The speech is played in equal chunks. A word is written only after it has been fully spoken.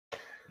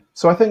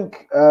So I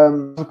think,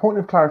 as a point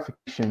of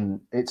clarification,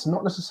 it's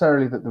not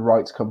necessarily that the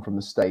rights come from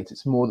the state.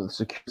 It's more that the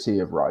security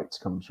of rights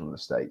comes from the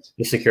state.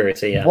 The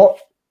security, yeah.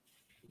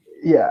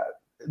 Yeah,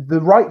 the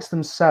rights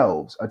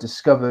themselves are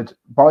discovered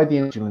by the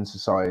individual in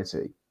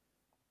society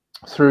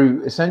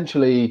through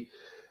essentially,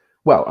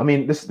 well, I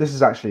mean, this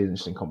is actually an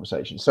interesting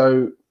conversation.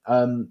 So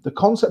the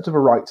concept of a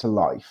right to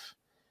life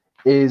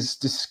is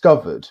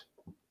discovered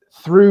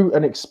through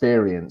an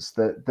experience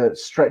that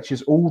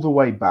stretches all the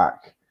way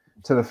back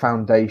to the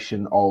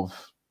foundation of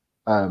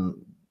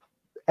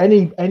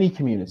any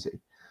community.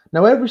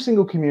 Now, every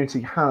single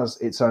community has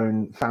its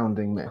own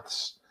founding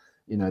myths.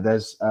 You know,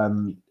 there's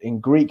in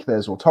Greek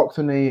there's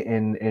autochthony.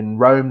 In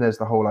Rome there's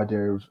the whole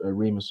idea of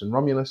Remus and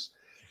Romulus.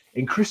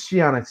 In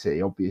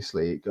Christianity,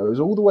 obviously, it goes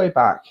all the way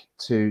back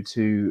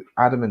to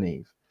Adam and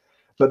Eve.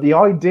 But the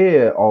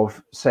idea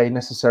of, say,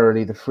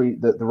 necessarily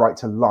the right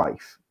to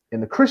life in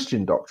the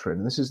Christian doctrine,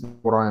 and this is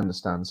what I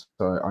understand,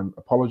 so I'm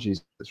apologies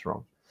if it's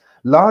wrong,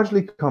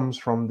 largely comes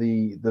from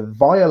the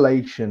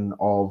violation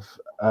of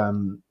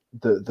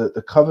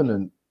the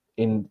covenant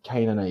in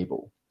Cain and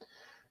Abel.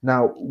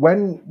 Now,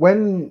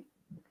 when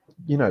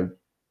you know,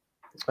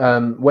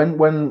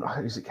 when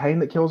is it Cain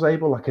that kills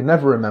Abel? I can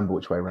never remember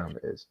which way around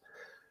it is.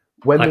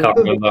 I can't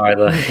remember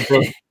either.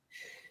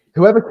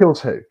 Whoever kills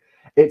who,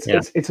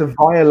 it's a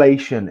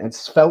violation.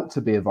 It's felt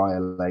to be a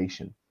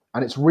violation,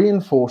 and it's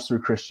reinforced through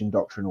Christian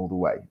doctrine all the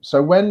way.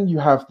 So when you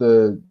have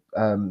the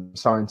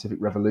scientific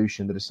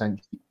revolution that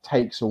essentially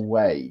takes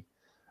away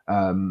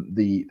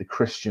the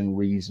Christian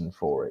reason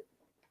for it,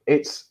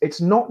 it's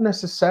not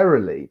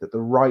necessarily that the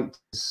right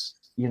is,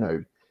 you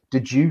know,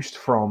 deduced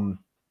from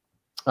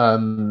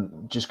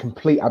just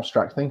complete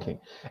abstract thinking.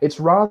 It's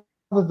rather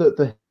that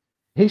the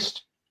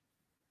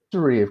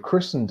history of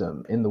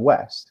Christendom in the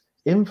West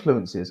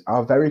influences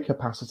our very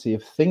capacity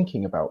of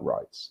thinking about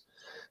rights.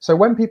 So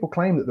when people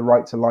claim that the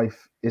right to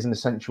life is an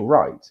essential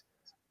right,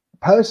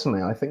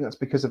 personally, I think that's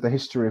because of the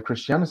history of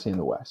Christianity in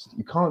the West.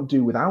 You can't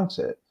do without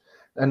it.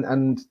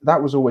 And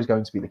that was always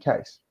going to be the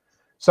case.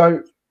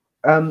 So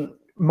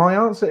my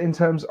answer in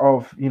terms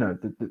of, you know,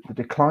 the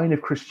decline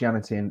of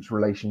Christianity and its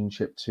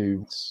relationship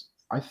to,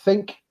 I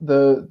think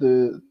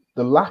the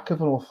lack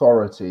of an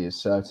authority is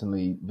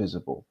certainly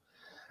visible.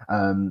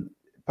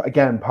 But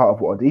again, part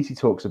of what Aditi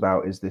talks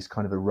about is this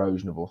kind of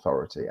erosion of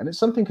authority. And it's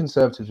something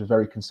conservatives are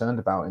very concerned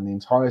about in the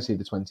entirety of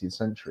the 20th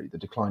century, the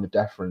decline of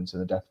deference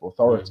and the death of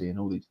authority and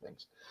all these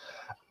things.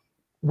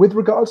 With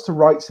regards to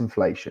rights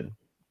inflation,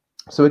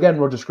 so again,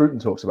 Roger Scruton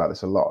talks about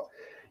this a lot.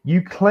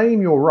 You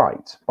claim your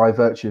right by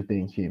virtue of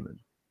being human.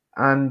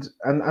 And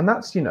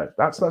that's, you know,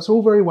 that's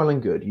all very well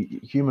and good,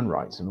 human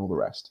rights and all the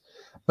rest.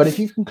 But if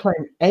you can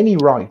claim any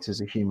right as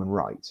a human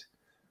right,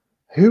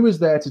 who is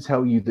there to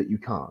tell you that you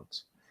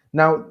can't?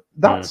 Now,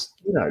 that's,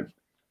 you know,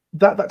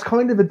 that's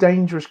kind of a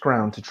dangerous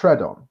ground to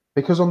tread on,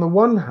 because on the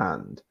one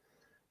hand,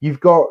 you've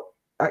got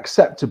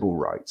acceptable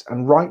rights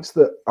and rights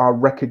that are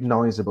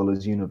recognizable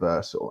as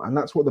universal, and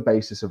that's what the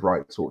basis of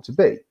rights ought to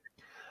be.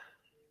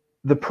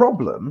 The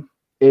problem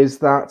is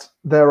that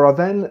there are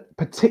then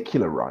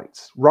particular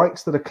rights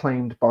that are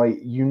claimed by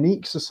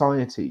unique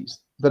societies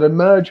that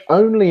emerge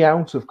only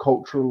out of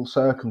cultural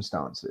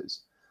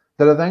circumstances,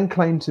 that are then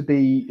claimed to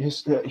be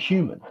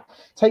human.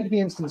 Take the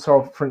instance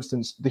of, for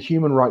instance, the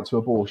human right to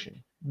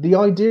abortion. The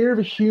idea of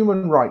a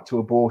human right to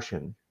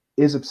abortion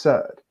is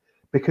absurd,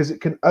 because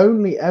it can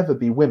only ever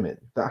be women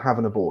that have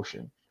an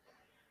abortion.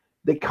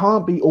 It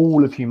can't be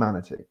all of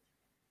humanity.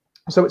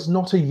 So it's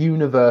not a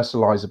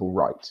universalizable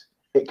right.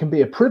 It can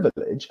be a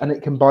privilege, and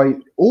it can by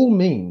all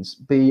means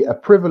be a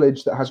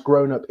privilege that has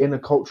grown up in a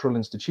cultural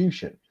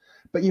institution.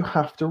 But you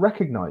have to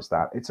recognize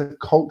that it's a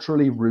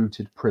culturally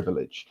rooted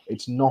privilege.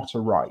 It's not a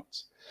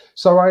right.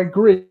 So I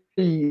agree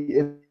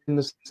in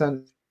the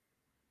sense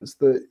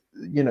that,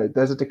 you know,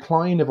 there's a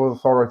decline of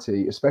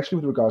authority, especially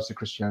with regards to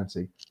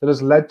Christianity, that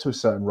has led to a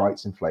certain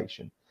rights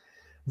inflation.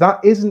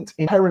 That isn't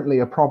inherently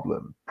a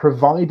problem,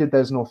 provided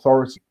there's an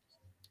authority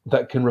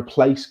that can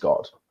replace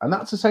God. And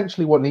that's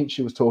essentially what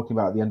Nietzsche was talking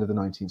about at the end of the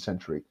 19th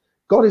century.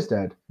 God is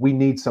dead. We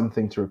need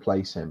something to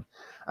replace him.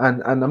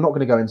 And I'm not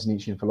going to go into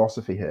Nietzschean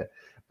philosophy here,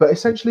 but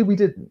essentially we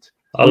didn't.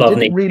 I love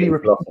Nietzschean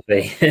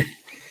philosophy.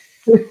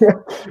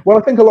 Well,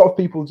 I think a lot of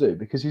people do,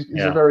 because he's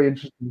a very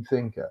interesting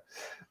thinker.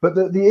 But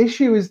the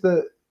issue is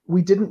that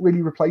we didn't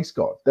really replace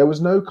God. There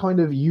was no kind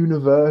of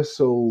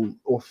universal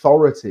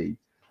authority.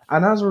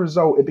 And as a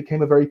result, it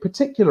became a very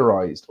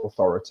particularized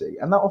authority.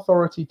 And that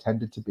authority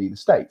tended to be the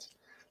state.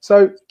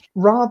 So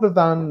rather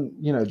than,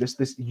 you know,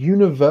 this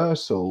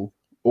universal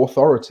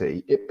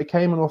authority, it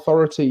became an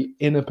authority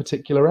in a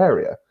particular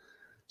area.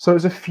 So it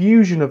was a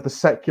fusion of the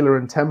secular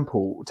and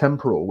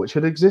temporal, which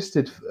had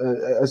existed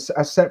as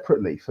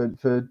separately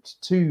for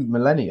 2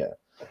 millennia.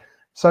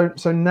 So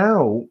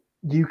now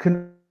you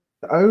can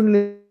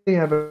only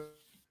ever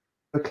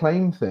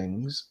claim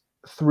things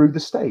through the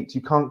state.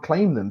 You can't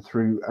claim them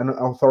through an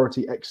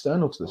authority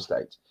external to the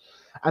state.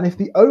 And if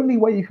the only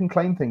way you can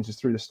claim things is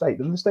through the state,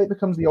 then the state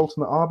becomes the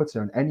ultimate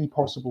arbiter in any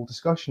possible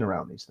discussion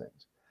around these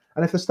things.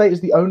 And if the state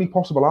is the only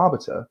possible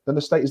arbiter, then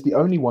the state is the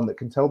only one that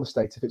can tell the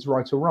state if it's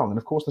right or wrong. And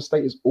of course, the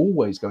state is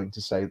always going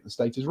to say that the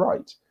state is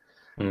right.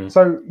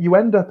 So you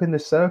end up in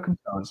this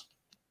circumstance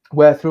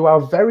where, through our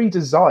very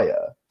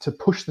desire to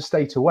push the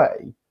state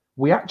away,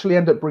 we actually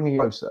end up bringing it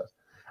closer.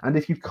 And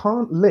if you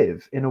can't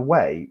live in a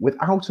way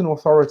without an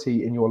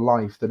authority in your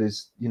life that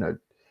is,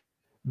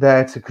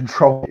 there to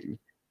control you,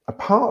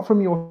 apart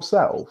from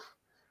yourself,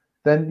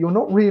 then you're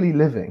not really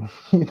living.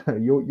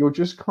 You're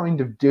just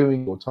kind of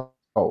doing what you're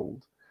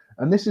told.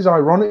 And this is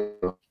ironic,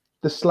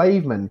 the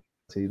slave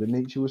mentality that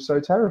Nietzsche was so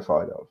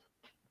terrified of.